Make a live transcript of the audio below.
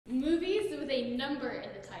a number in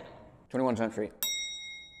the title. 21 Jump Street.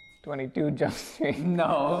 22 Jump Street.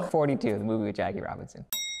 No. 42, the movie with Jackie Robinson.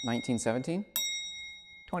 1917.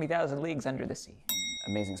 20,000 Leagues Under the Sea.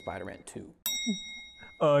 Amazing Spider-Man 2.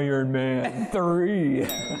 Iron Man 3.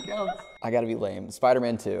 I gotta be lame.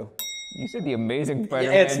 Spider-Man 2. You said the Amazing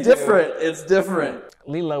Spider-Man. It's different. It's different.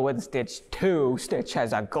 Lilo and Stitch 2. Stitch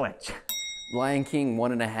has a glitch. Lion King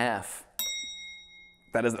 1.5.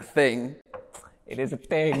 That is a thing. It is a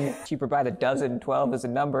thing. Cheaper by the dozen. 12 is a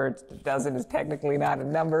number. The dozen is technically not a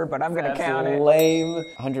number, but I'm gonna count it. Lame.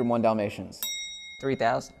 101 Dalmatians.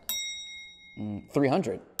 3,000.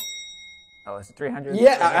 300. Oh, is it 300?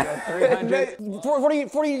 Yeah. 300.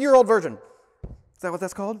 40-year-old version. Is that what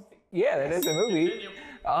that's called? Yeah, that is a movie.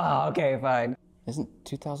 Oh, okay, fine. Isn't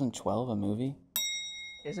 2012 a movie?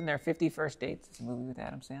 Isn't there 50 First Dates? It's a movie with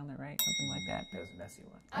Adam Sandler, right? Something like that. That was a messy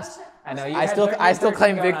one. I was I know you. I still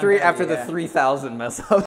claim victory after the 3,000 mess up.